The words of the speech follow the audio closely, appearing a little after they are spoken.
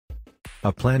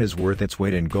A plan is worth its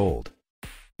weight in gold.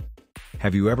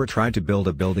 Have you ever tried to build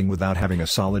a building without having a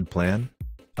solid plan?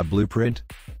 A blueprint?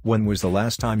 When was the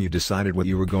last time you decided what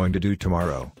you were going to do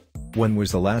tomorrow? When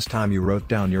was the last time you wrote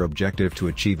down your objective to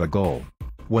achieve a goal?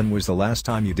 When was the last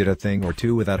time you did a thing or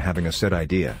two without having a set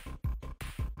idea?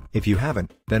 If you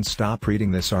haven't, then stop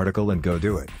reading this article and go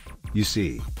do it. You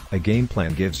see, a game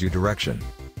plan gives you direction.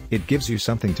 It gives you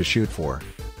something to shoot for.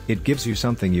 It gives you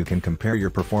something you can compare your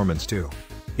performance to.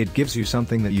 It gives you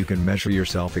something that you can measure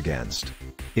yourself against.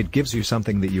 It gives you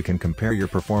something that you can compare your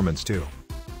performance to.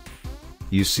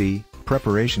 You see,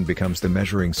 preparation becomes the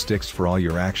measuring sticks for all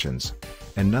your actions.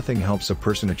 And nothing helps a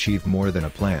person achieve more than a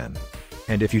plan.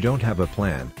 And if you don't have a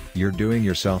plan, you're doing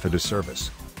yourself a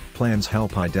disservice. Plans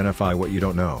help identify what you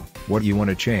don't know, what you want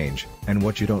to change, and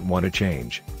what you don't want to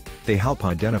change. They help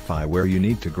identify where you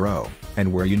need to grow,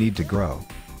 and where you need to grow.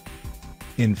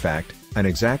 In fact, an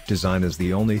exact design is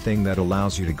the only thing that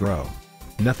allows you to grow.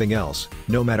 Nothing else,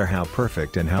 no matter how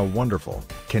perfect and how wonderful,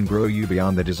 can grow you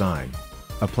beyond the design.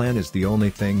 A plan is the only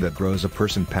thing that grows a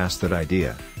person past that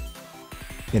idea.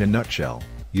 In a nutshell,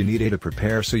 you need to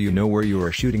prepare so you know where you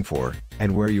are shooting for,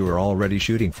 and where you are already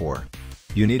shooting for.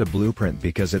 You need a blueprint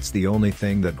because it's the only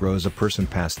thing that grows a person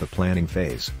past the planning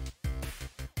phase.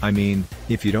 I mean,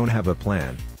 if you don't have a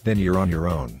plan, then you're on your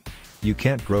own. You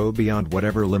can't grow beyond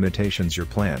whatever limitations your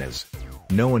plan is.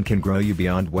 No one can grow you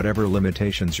beyond whatever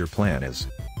limitations your plan is.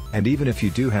 And even if you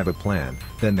do have a plan,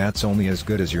 then that's only as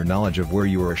good as your knowledge of where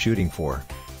you are shooting for.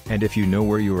 And if you know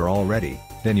where you are already,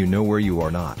 then you know where you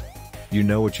are not. You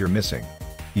know what you're missing.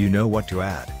 You know what to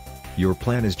add. Your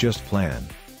plan is just plan.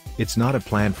 It's not a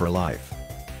plan for life.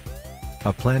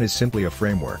 A plan is simply a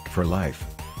framework for life.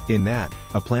 In that,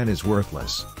 a plan is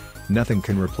worthless. Nothing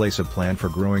can replace a plan for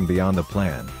growing beyond the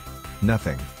plan.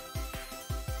 Nothing.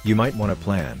 You might want a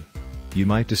plan. You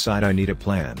might decide I need a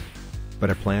plan. But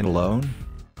a plan alone?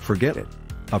 Forget it.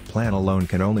 A plan alone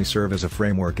can only serve as a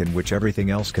framework in which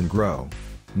everything else can grow.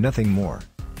 Nothing more.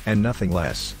 And nothing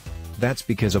less. That's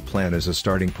because a plan is a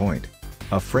starting point.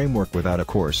 A framework without a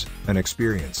course, an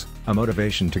experience, a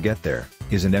motivation to get there,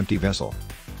 is an empty vessel.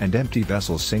 And empty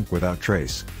vessels sink without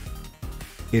trace.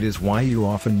 It is why you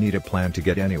often need a plan to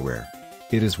get anywhere.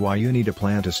 It is why you need a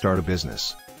plan to start a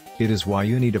business. It is why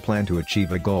you need a plan to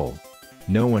achieve a goal.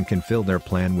 No one can fill their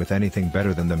plan with anything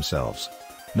better than themselves.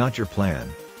 Not your plan.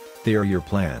 They are your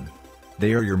plan.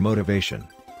 They are your motivation.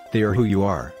 They are who you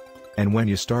are. And when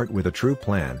you start with a true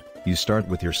plan, you start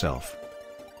with yourself.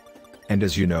 And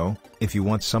as you know, if you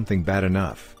want something bad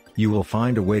enough, you will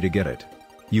find a way to get it.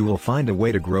 You will find a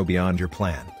way to grow beyond your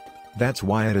plan. That's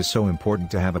why it is so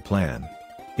important to have a plan.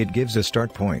 It gives a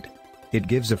start point. It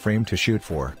gives a frame to shoot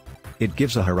for. It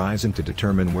gives a horizon to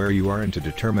determine where you are and to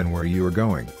determine where you are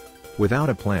going. Without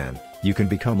a plan, you can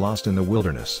become lost in the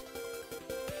wilderness.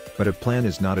 But a plan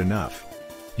is not enough.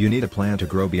 You need a plan to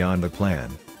grow beyond the plan.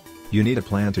 You need a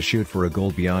plan to shoot for a goal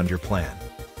beyond your plan.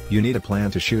 You need a plan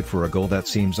to shoot for a goal that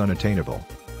seems unattainable.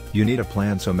 You need a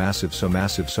plan so massive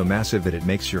that it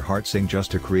makes your heart sing just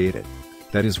to create it.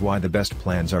 That is why the best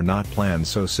plans are not plans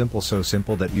so simple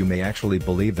that you may actually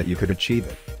believe that you could achieve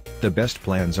it. The best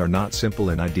plans are not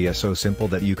simple in idea so simple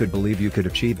that you could believe you could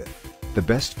achieve it. The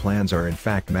best plans are in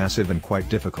fact massive and quite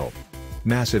difficult.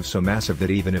 Massive so massive that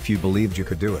even if you believed you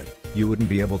could do it, you wouldn't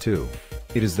be able to.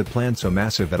 It is the plan so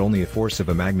massive that only a force of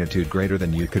a magnitude greater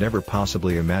than you could ever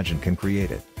possibly imagine can create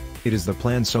it. It is the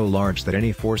plan so large that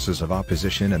any forces of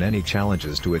opposition and any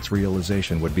challenges to its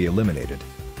realization would be eliminated.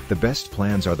 The best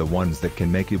plans are the ones that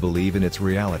can make you believe in its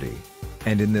reality.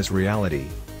 And in this reality,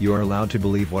 you are allowed to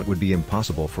believe what would be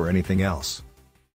impossible for anything else.